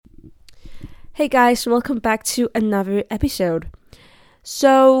Hey guys, welcome back to another episode.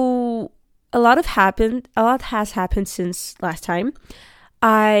 So, a lot has happened since last time.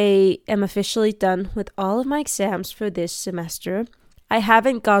 I am officially done with all of my exams for this semester. I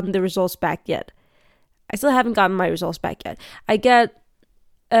haven't gotten the results back yet. I still haven't gotten my results back yet. I get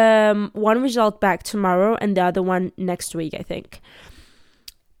one result back tomorrow and the other one next week, I think.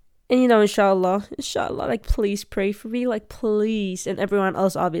 And inshallah, like please pray for me, like please, and everyone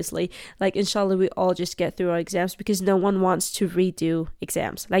else obviously. Like inshallah we all just get through our exams because no one wants to redo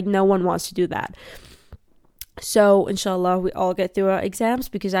exams. Like no one wants to do that. So inshallah we all get through our exams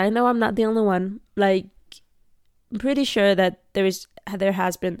because I know I'm not the only one. Like I'm pretty sure that there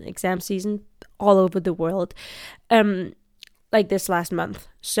has been exam season all over the world. Like this last month.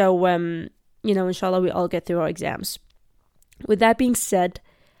 So inshallah we all get through our exams. With that being said,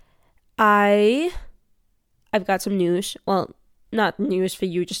 I've got some news. Well, not news for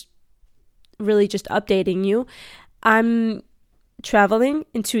you, just updating you. I'm traveling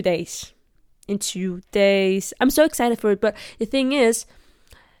in 2 days. I'm so excited for it, but the thing is,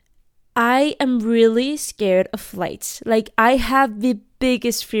 I am really scared of flights. Like, I have the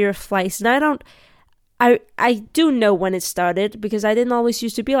biggest fear of flights, and I do know when it started because I didn't always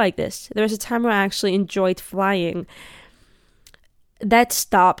used to be like this. There was a time where I actually enjoyed flying. That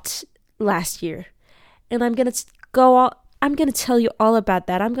stopped last year, and I'm gonna tell you all about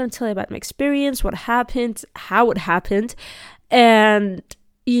that. I'm gonna tell you about my experience, what happened, how it happened, and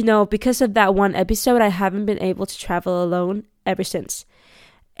because of that one episode, I haven't been able to travel alone ever since.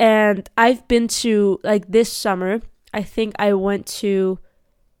 And I've been to, like, this summer, I think I went to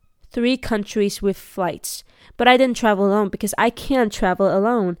 3 countries with flights, but I didn't travel alone because I can't travel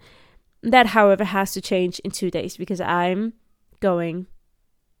alone. That, however, has to change in 2 days because I'm going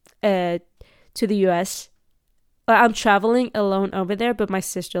to the US. I'm traveling alone over there, but my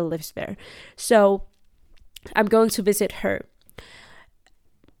sister lives there. So I'm going to visit her.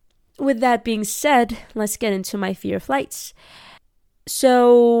 With that being said, let's get into my fear of flights.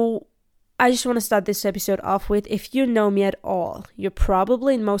 So I just want to start this episode off with, if you know me at all, you're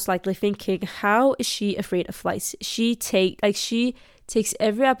probably most likely thinking, how is she afraid of flights? She takes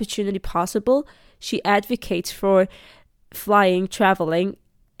every opportunity possible. She advocates for flying, traveling,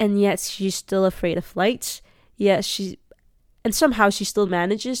 and yet she's still afraid of flights. And somehow she still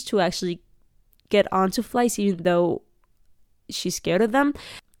manages to actually get onto flights even though she's scared of them.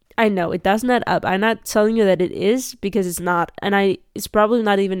 I know it doesn't add up. I'm not telling you that it is, because it's not, and it's probably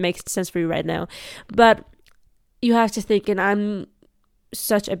not even making sense for you right now. But you have to think, and I'm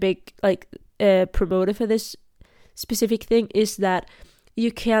such a big promoter for this specific thing, is that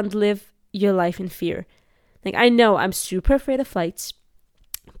you can't live your life in fear. Like, I know I'm super afraid of flights,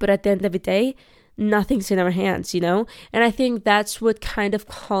 but at the end of the day, nothing's in our hands, And I think that's what kind of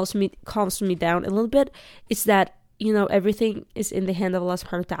calms me down a little bit. It's that, everything is in the hand of Allah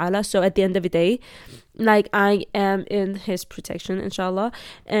subhanahu wa ta'ala. So at the end of the day, like, I am in His protection, inshallah,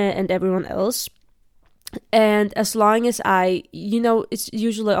 and everyone else. And as long as it's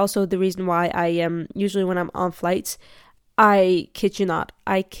usually also the reason why I am, usually when I'm on flights, I kid you not,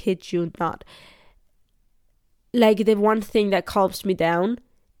 like, the one thing that calms me down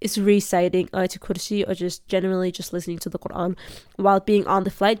is reciting Ayatul Kursi, or just generally just listening to the Quran while being on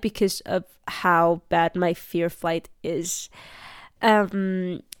the flight, because of how bad my fear of flight is.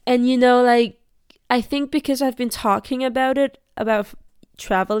 And I think because I've been talking about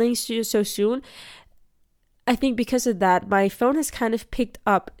traveling so soon, I think because of that, my phone has kind of picked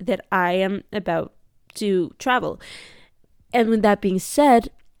up that I am about to travel. And with that being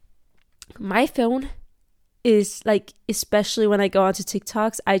said, my phone is, like, especially when I go onto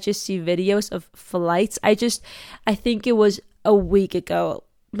TikToks, I just see videos of flights. I think it was a week ago,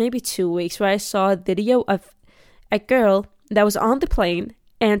 maybe 2 weeks, where I saw a video of a girl that was on the plane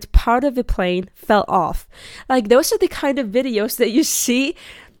and part of the plane fell off. Like, those are the kind of videos that you see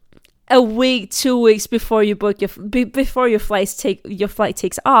a week, 2 weeks before you book before your flight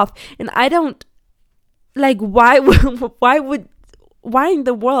takes off. And I don't, like, why in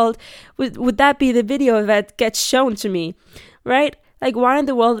the world would that be the video that gets shown to me, right? Like, why in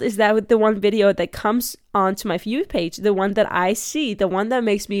the world is that the one video that comes onto my view page, the one that I see, the one that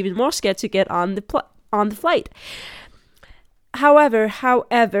makes me even more scared to get on the flight?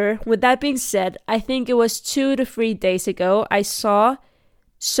 However, with that being said, I think it was 2 to 3 days ago, I saw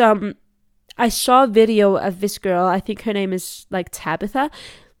a video of this girl. I think her name is, like, Tabitha.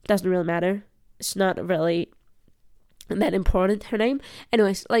 Doesn't really matter. It's not really that important, her name.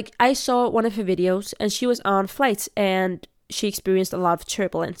 Anyways, like, I saw one of her videos and she was on flights and she experienced a lot of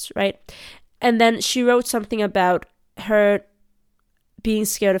turbulence, right? And then she wrote something about her being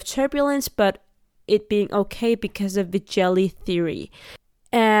scared of turbulence, but it being okay because of the jelly theory.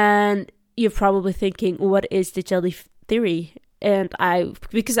 And you're probably thinking, what is the jelly theory? And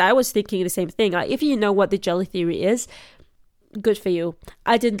because I was thinking the same thing. If you know what the jelly theory is, good for you.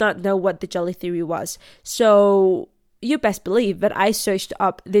 I did not know what the jelly theory was. So you best believe that I searched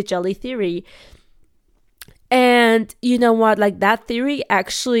up the jelly theory. And you know what? Like, that theory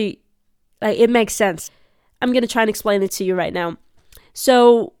actually, like, it makes sense. I'm going to try and explain it to you right now.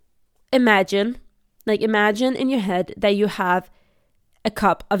 So imagine in your head that you have a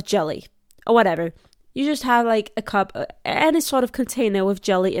cup of jelly or whatever. You just have like a cup, any sort of container with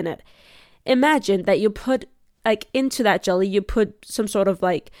jelly in it. Imagine that you put like into that jelly, you put some sort of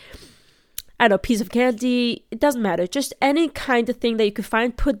like, I don't know, piece of candy. It doesn't matter. Just any kind of thing that you could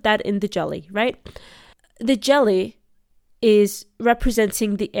find, put that in the jelly, right? The jelly is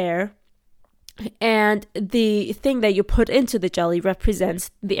representing the air, and the thing that you put into the jelly represents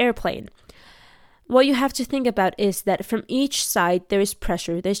the airplane. What you have to think about is that from each side there is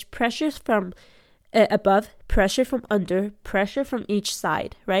pressure. There's pressure from above, pressure from under, pressure from each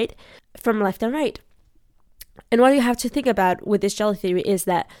side, right? From left and right. And what you have to think about with this jelly theory is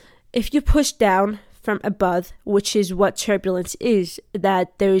that if you push down from above, which is what turbulence is,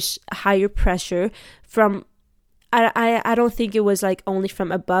 that there's higher pressure from, I don't think it was like only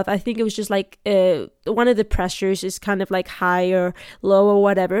from above. I think it was just like one of the pressures is kind of like high or low or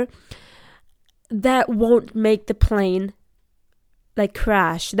whatever. That won't make the plane like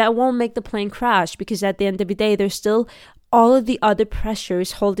crash. That won't make the plane crash, because at the end of the day, there's still all of the other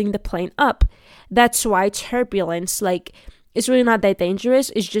pressures holding the plane up. That's why turbulence, like, it's really not that dangerous.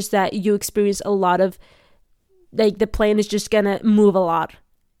 It's just that you experience a lot of, like, the plane is just gonna move a lot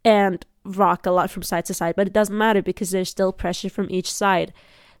and rock a lot from side to side, but it doesn't matter because there's still pressure from each side.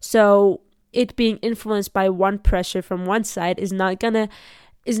 So it being influenced by one pressure from one side is not gonna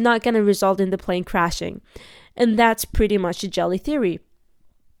result in the plane crashing. And that's pretty much the jelly theory.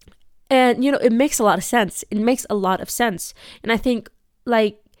 And, you know, it makes a lot of sense. It makes a lot of sense. And I think,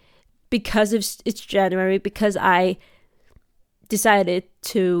 like, because it's January, because I decided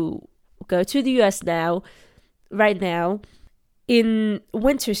to go to the US right now, in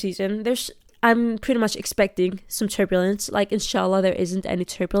winter season, I'm pretty much expecting some turbulence. Like, inshallah, there isn't any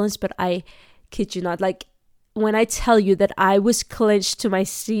turbulence, but I kid you not, like, when I tell you that I was clinched to my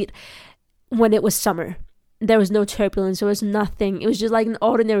seat when it was summer, there was no turbulence, there was nothing. It was just like an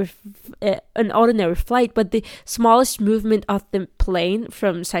ordinary flight, but the smallest movement of the plane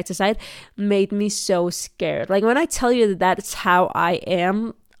from side to side made me so scared. Like, when I tell you that that's how I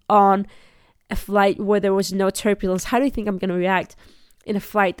am on a flight where there was no turbulence, how do you think I'm going to react in a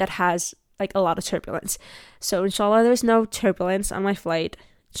flight that has like a lot of turbulence? So inshallah, there's no turbulence on my flight.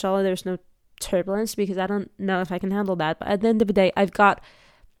 Inshallah, there's no turbulence, because I don't know if I can handle that. But at the end of the day,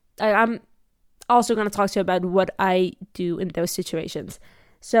 I'm also going to talk to you about what I do in those situations.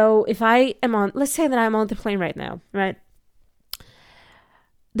 So if I am let's say that I'm on the plane right now, right?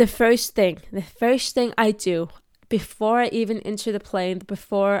 The first thing I do before I even enter the plane,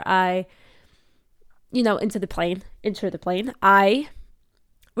 before I, enter the plane, I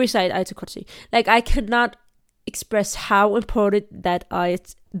recite Ayatul Kursi. Like, I cannot express how important that ayah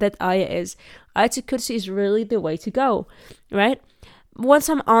is. Ayatul Kursi is really the way to go, right? Once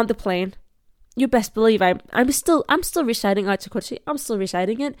I'm on the plane, you best believe I'm still reciting Ayatul Kursi. I'm still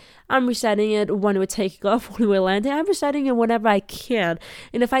reciting it. I'm reciting it when we're taking off, when we're landing. I'm reciting it whenever I can.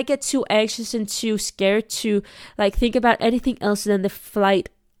 And if I get too anxious and too scared to like think about anything else than the flight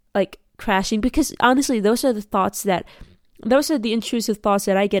like crashing, because honestly, those are the intrusive thoughts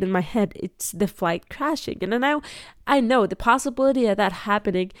that I get in my head. It's the flight crashing. And then I know the possibility of that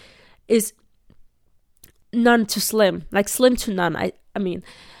happening is none to slim, like slim to none. I mean,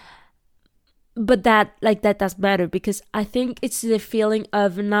 but that doesn't matter, because I think it's the feeling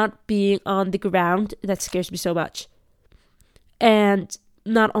of not being on the ground that scares me so much. And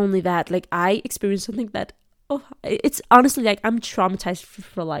not only that, like, I experienced something that, it's honestly like I'm traumatized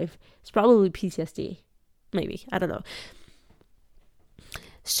for life. It's probably PTSD. Maybe. I don't know.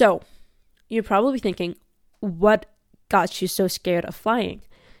 So, you're probably thinking, what got you so scared of flying?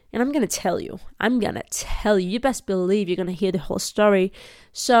 And I'm going to tell you. You best believe you're going to hear the whole story.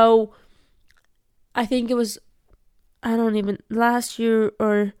 So, I think it was, last year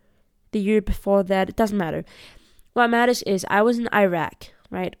or the year before that. It doesn't matter. What matters is I was in Iraq,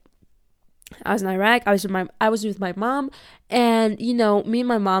 right? I was in Iraq. I was with my mom. And, me and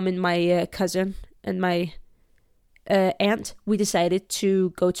my mom and my cousin and my aunt, we decided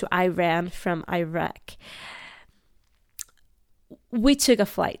to go to Iran from Iraq. We took a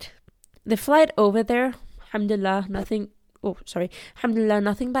flight. The flight over there, alhamdulillah, nothing alhamdulillah,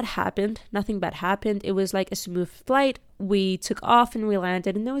 nothing bad happened. Nothing bad happened. It was like a smooth flight. We took off and we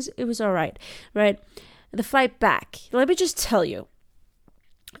landed, and it was all right, right? The flight back. Let me just tell you,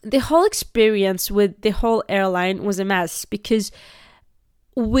 the whole experience with the whole airline was a mess because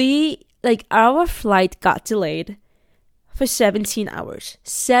our flight got delayed for 17 hours.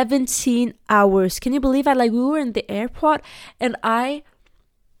 17 hours. Can you believe that? Like, we were in the airport and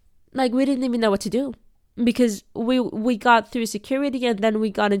we didn't even know what to do because we got through security and then we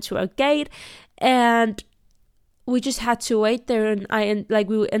got into our gate and we just had to wait there, and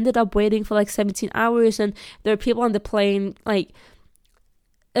we ended up waiting for like 17 hours, and there were people on the plane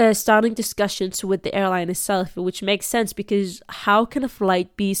starting discussions with the airline itself, which makes sense because how can a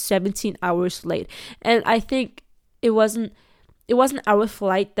flight be 17 hours late? And I think it wasn't our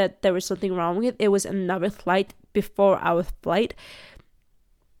flight that there was something wrong with. It was another flight before our flight.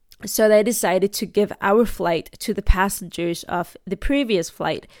 So they decided to give our flight to the passengers of the previous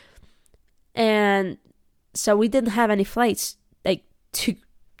flight. And so we didn't have any flights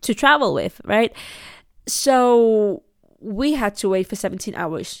to travel with, right? So we had to wait for 17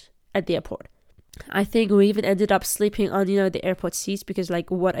 hours at the airport. I think we even ended up sleeping on, the airport seats because,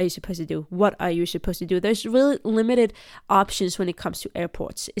 what are you supposed to do? What are you supposed to do? There's really limited options when it comes to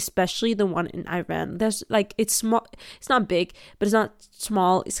airports, especially the one in Iran. There's, it's small. It's not big, but it's not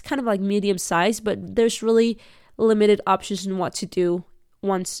small. It's kind of like medium size, but there's really limited options in what to do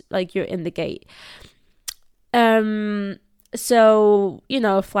once, you're in the gate. So,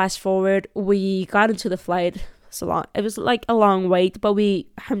 flash forward, we got into the flight. It was a long wait, but we,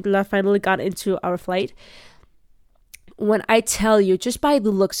 alhamdulillah, finally got into our flight. When I tell you, just by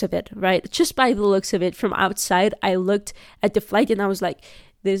the looks of it, right? Just by the looks of it from outside, I looked at the flight and I was like,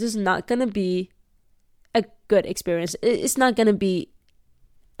 this is not going to be a good experience. It's not going to be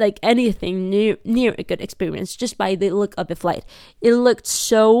anything near a good experience just by the look of the flight. It looked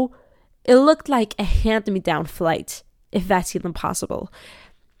like a hand-me-down flight, if that's even possible.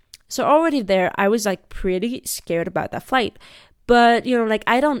 So already there, I was pretty scared about that flight. But,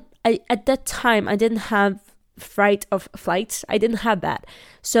 at that time, I didn't have fright of flights. I didn't have that.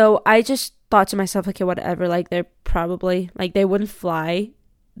 So I just thought to myself, okay, whatever, they're probably, they wouldn't fly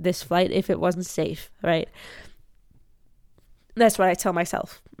this flight if it wasn't safe, right? That's what I tell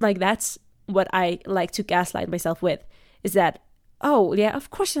myself. That's what I like to gaslight myself with, is that, oh, yeah, of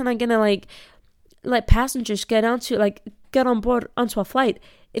course I'm not gonna, let passengers get on board onto a flight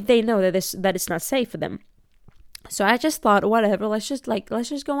if they know that it's not safe for them. So I just thought, whatever, let's just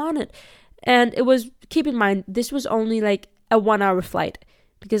go on it. And it was, keep in mind, this was only a 1 hour flight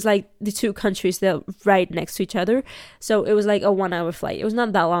because the two countries, they're right next to each other. So it was a 1 hour flight. It was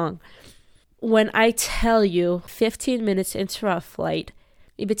not that long. When I tell you 15 minutes into our flight,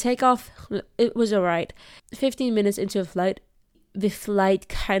 if you take off, it was all right. 15 minutes into a flight, the flight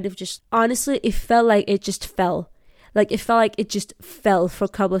kind of just, honestly, it felt like it just fell. It felt like it just fell for a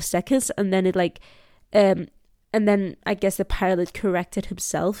couple of seconds, and then and then I guess the pilot corrected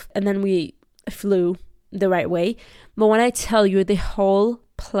himself, and then we flew the right way. But when I tell you, the whole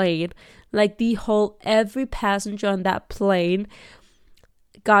plane, every passenger on that plane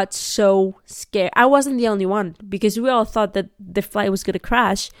got so scared. I wasn't the only one because we all thought that the flight was going to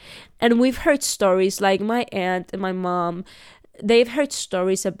crash. And we've heard stories, my aunt and my mom, they've heard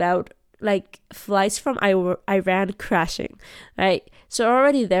stories about flights from Iran crashing, right? So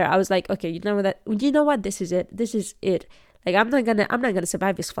already there, I was like, okay, you know what? This is it. I'm not gonna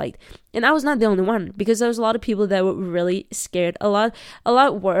survive this flight. And I was not the only one because there was a lot of people that were really scared. A lot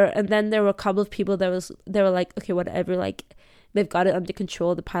were, and then there were a couple of people that were like, okay, whatever, they've got it under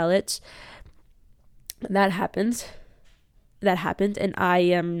control, the pilots. That happened,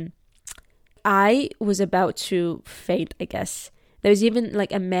 and I was about to faint, I guess. There was even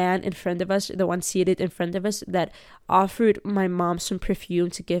a man in front of us, the one seated in front of us, that offered my mom some perfume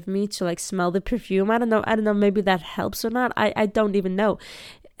to give me to smell the perfume. I don't know, maybe that helps or not. I don't even know.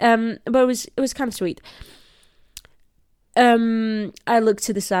 But it was kind of sweet. I looked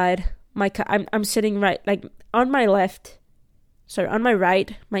to the side. I'm sitting right, on my left. Sorry, on my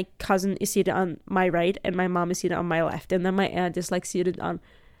right, my cousin is seated on my right, and my mom is seated on my left, and then my aunt is seated on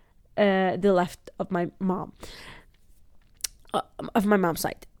the left of my mom. Of my mom's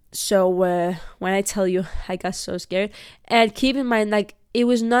side. So when I tell you, I got so scared. And keep in mind, it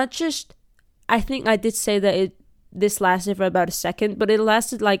was not just, I think I did say that this lasted for about a second, but it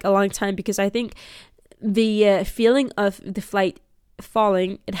lasted a long time because I think the feeling of the flight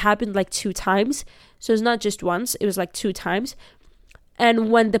falling, it happened 2 times. So it's not just once, it was 2 times. And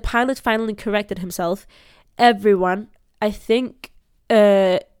when the pilot finally corrected himself, everyone, I think,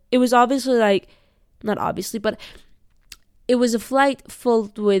 it was obviously not obviously, but it was a flight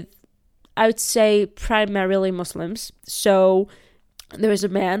filled with, I would say, primarily Muslims. So there was a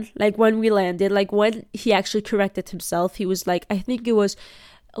man, like when we landed, like when he actually corrected himself, he was like, I think it was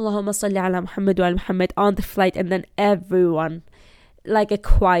Allahumma salli ala Muhammad wa ala Muhammad on the flight, and then everyone, like a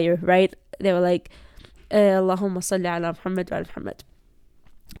choir, right? They were like, Allahumma salli ala Muhammad wa ala Muhammad.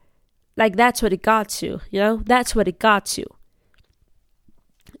 Like that's what it got to, you know? That's what it got to.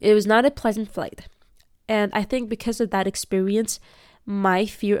 It was not a pleasant flight. And I think because of that experience, my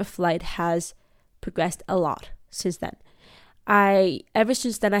fear of flight has progressed a lot since then. Ever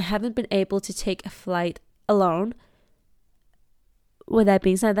since then, I haven't been able to take a flight alone. With that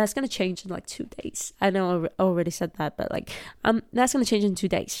being said, that's going to change in like 2 days. I know I already said that, but like, that's going to change in 2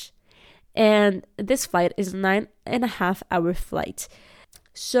 days. And this flight is 9.5-hour flight.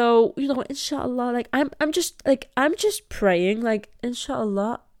 So, you know, inshallah, like I'm just praying, like,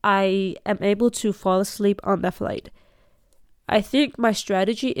 inshallah, I am able to fall asleep on that flight. I think my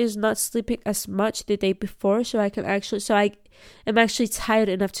strategy is not sleeping as much the day before, so I am actually tired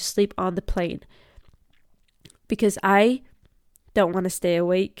enough to sleep on the plane. Because I don't want to stay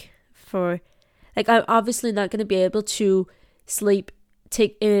awake for, like, I'm obviously not going to be able to sleep,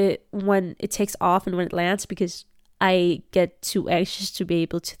 take it when it takes off and when it lands, because I get too anxious to be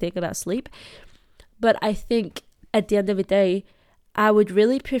able to think about sleep. But I think at the end of the day, I would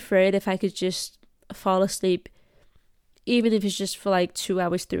really prefer it if I could just fall asleep, even if it's just for like 2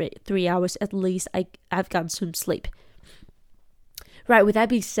 hours, 3 hours, at least I've gotten some sleep. Right, with that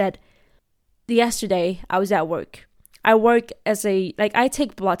being said, yesterday I was at work. I work as I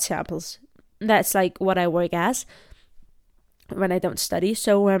take blood samples. That's like what I work as when I don't study.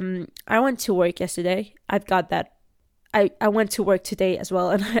 So I went to work yesterday. I've got that. I went to work today as well,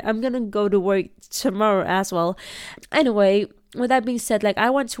 and I'm gonna go to work tomorrow as well. Anyway, with that being said, like, I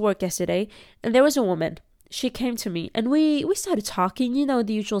went to work yesterday, and there was a woman. She came to me, and we started talking, you know,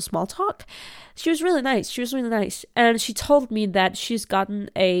 the usual small talk. She was really nice. And she told me that she's gotten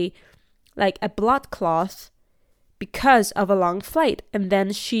a blood cloth because of a long flight. And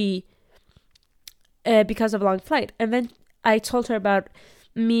then And then I told her about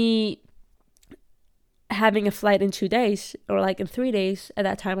me having a flight in 2 days, or like in 3 days at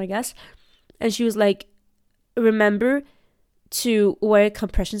that time, I guess. And she was like, remember to wear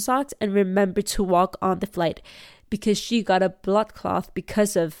compression socks and remember to walk on the flight, because she got a blood cloth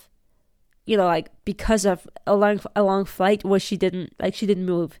because of, you know, like, because of a long flight where she didn't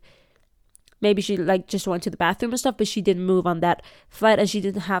move. Maybe she like just went to the bathroom and stuff, but she didn't move on that flight, and she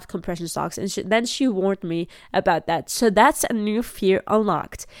didn't have compression socks. And then she warned me about that. So that's a new fear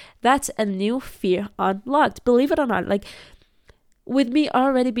unlocked. Believe it or not, like, with me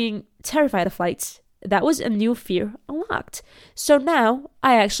already being terrified of flights, that was a new fear unlocked. So now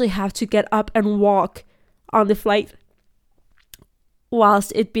I actually have to get up and walk on the flight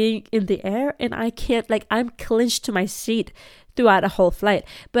whilst it being in the air, and I can't, like, I'm clinched to my seat throughout a whole flight.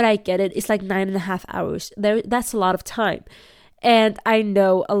 But I get it. It's like 9.5 hours. That's a lot of time. And I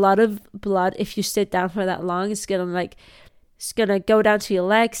know a lot of blood, if you sit down for that long, it's gonna go down to your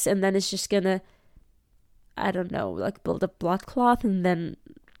legs, and then it's just gonna, I don't know, like, build a blood clot and then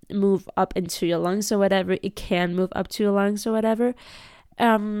move up into your lungs or whatever. It can move up to your lungs or whatever.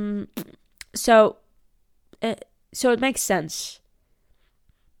 So it makes sense.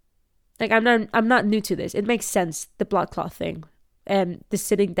 Like, I'm not new to this. It makes sense, the blood clot thing, and the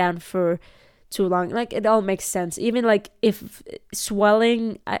sitting down for too long. Like, it all makes sense. Even like if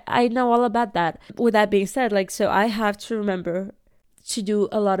swelling, I know all about that. With that being said, like, so I have to remember to do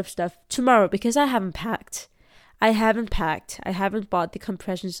a lot of stuff tomorrow, because I haven't packed. I haven't bought the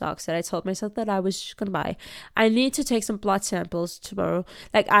compression socks that I told myself that I was gonna buy. I need to take some blood samples tomorrow.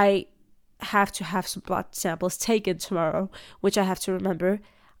 Like, I have to have some blood samples taken tomorrow, which I have to remember.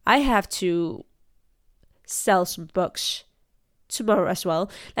 I have to sell some books tomorrow as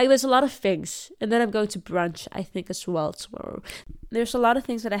well. Like, there's a lot of things. And then I'm going to brunch, I think, as well tomorrow. There's a lot of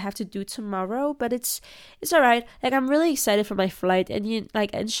things that I have to do tomorrow, but it's alright. Like, I'm really excited for my flight, and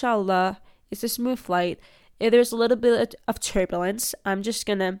inshallah, it's a smooth flight. If there's a little bit of turbulence, I'm just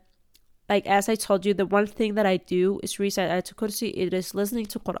gonna, like, as I told you, the one thing that I do is recite Ayatul Kursi. It is listening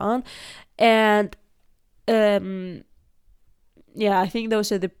to Quran. And yeah, I think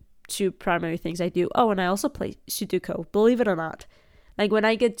those are the two primary things I do. Oh, and I also play Sudoku, believe it or not. Like, when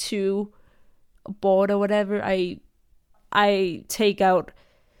I get too bored or whatever, I take out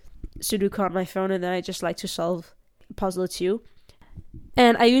Sudoku on my phone, and then I just like to solve puzzle too.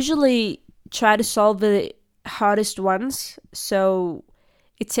 And I usually try to solve the hardest ones, so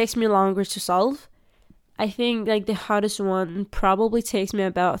it takes me longer to solve. I think like the hardest one probably takes me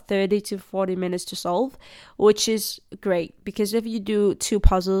about 30 to 40 minutes to solve, which is great because if you do 2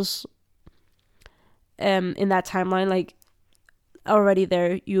 puzzles in that timeline, like already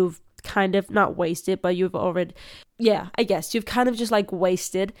there you've kind of not wasted, but you've already, yeah, I guess you've kind of just like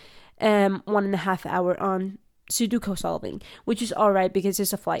wasted 1.5 hour on Sudoku solving, which is alright because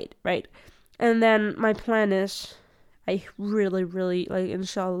it's a flight, right? And then my plan is I really, really, like,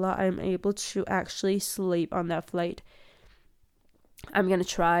 inshallah, I'm able to actually sleep on that flight. I'm gonna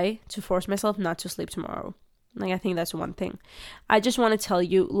try to force myself not to sleep tomorrow. Like, I think that's one thing. I just want to tell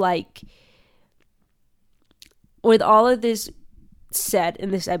you, like, with all of this said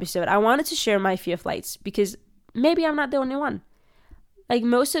in this episode, I wanted to share my fear of flights because maybe I'm not the only one. Like,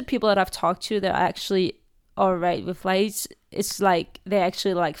 most of the people that I've talked to, they're actually alright with flights. It's like they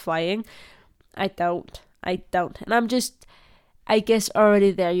actually like flying. I don't. And I'm just, I guess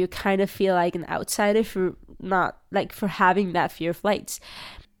already there, you kind of feel like an outsider for not, like, for having that fear of flights.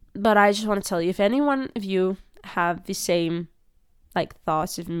 But I just want to tell you, if anyone of you have the same, like,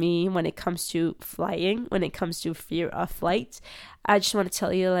 thoughts of me when it comes to flying, when it comes to fear of flights, I just want to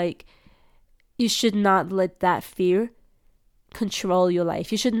tell you, like, you should not let that fear control your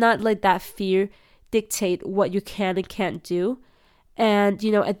life. You should not let that fear dictate what you can and can't do. And,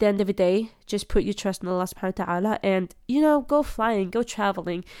 you know, at the end of the day, just put your trust in Allah subhanahu wa ta'ala and, you know, go flying, go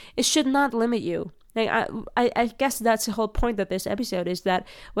traveling. It should not limit you. Like, I guess that's the whole point of this episode, is that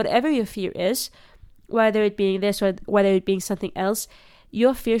whatever your fear is, whether it being this or whether it being something else,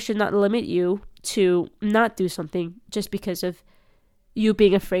 your fear should not limit you to not do something just because of you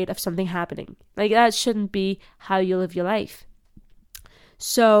being afraid of something happening. Like, that shouldn't be how you live your life.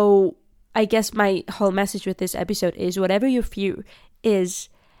 So I guess my whole message with this episode is, whatever your fear is,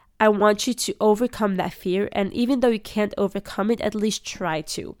 I want you to overcome that fear. And even though you can't overcome it, at least try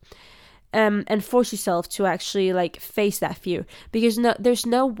to. And force yourself to actually, like, face that fear. Because there's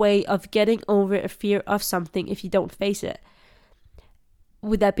no way of getting over a fear of something if you don't face it.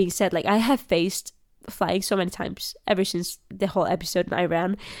 With that being said, like, I have faced flying so many times ever since the whole episode in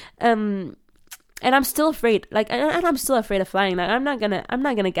Iran. And I'm still afraid, like, and I'm still afraid of flying. Like, I'm not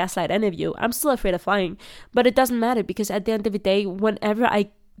gonna gaslight any of you. I'm still afraid of flying, but it doesn't matter because at the end of the day, whenever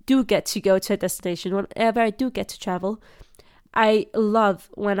I do get to go to a destination, whenever I do get to travel, I love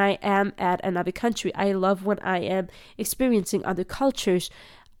when I am at another country. I love when I am experiencing other cultures.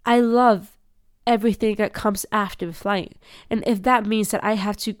 I love everything that comes after flying. And if that means that I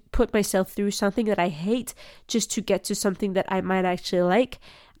have to put myself through something that I hate just to get to something that I might actually like,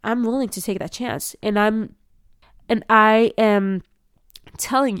 I'm willing to take that chance. And I am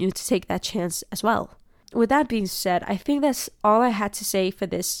telling you to take that chance as well. With that being said, I think that's all I had to say for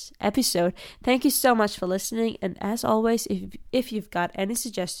this episode. Thank you so much for listening. And as always, if you've got any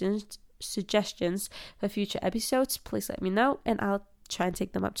suggestions for future episodes, please let me know and I'll try and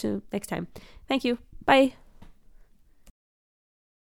take them up to next time. Thank you. Bye.